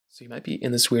So you might be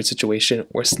in this weird situation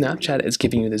where Snapchat is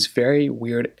giving you this very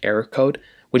weird error code,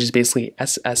 which is basically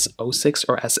SS06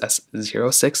 or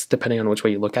SS06, depending on which way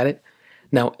you look at it.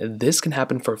 Now, this can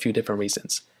happen for a few different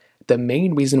reasons. The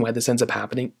main reason why this ends up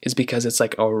happening is because it's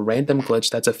like a random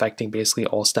glitch that's affecting basically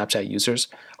all Snapchat users,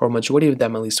 or a majority of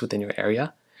them at least within your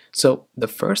area. So the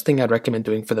first thing I'd recommend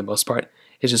doing for the most part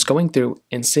is just going through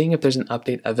and seeing if there's an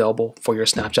update available for your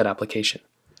Snapchat application.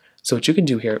 So what you can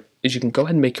do here is you can go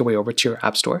ahead and make your way over to your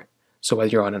app store. So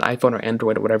whether you're on an iPhone or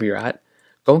Android or whatever you're at,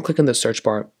 go and click on the search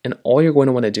bar, and all you're going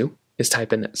to want to do is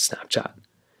type in Snapchat.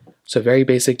 So very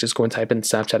basic, just go and type in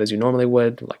Snapchat as you normally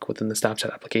would, like within the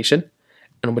Snapchat application.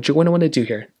 And what you're going to want to do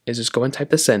here is just go and type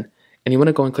this in, and you want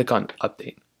to go and click on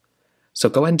update. So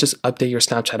go ahead and just update your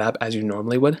Snapchat app as you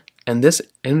normally would. And this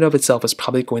in and of itself is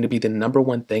probably going to be the number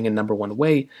one thing and number one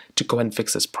way to go ahead and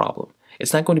fix this problem.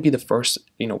 It's not going to be the first,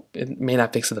 it may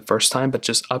not fix it the first time, but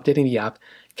just updating the app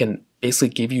can basically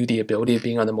give you the ability of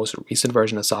being on the most recent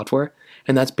version of software.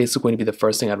 And that's basically going to be the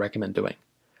first thing I'd recommend doing.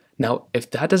 Now,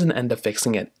 if that doesn't end up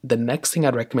fixing it, the next thing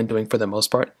I'd recommend doing for the most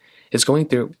part is going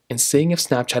through and seeing if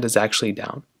Snapchat is actually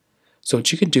down. So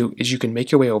what you can do is you can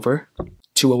make your way over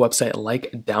to a website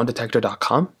like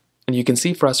downdetector.com, and you can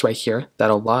see for us right here that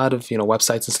a lot of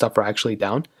websites and stuff are actually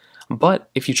down. But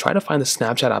if you try to find the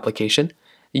Snapchat application,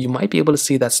 you might be able to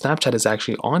see that Snapchat is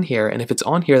actually on here, and if it's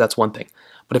on here, that's one thing.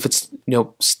 But if it's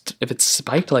if it's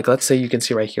spiked, like let's say you can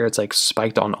see right here, it's like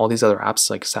spiked on all these other apps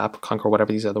like Sap, Conquer,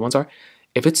 whatever these other ones are.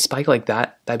 If it's spiked like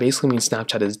that, that basically means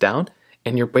Snapchat is down,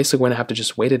 and you're basically going to have to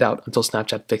just wait it out until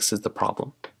Snapchat fixes the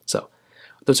problem. So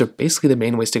those are basically the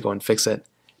main ways to go and fix it.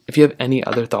 If you have any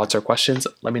other thoughts or questions,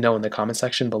 let me know in the comment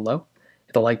section below.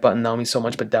 Hit the like button, that would mean so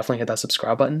much, but definitely hit that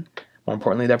subscribe button. More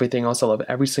importantly than everything else, I love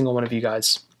every single one of you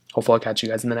guys. Hopefully I'll catch you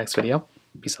guys in the next video.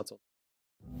 Peace out.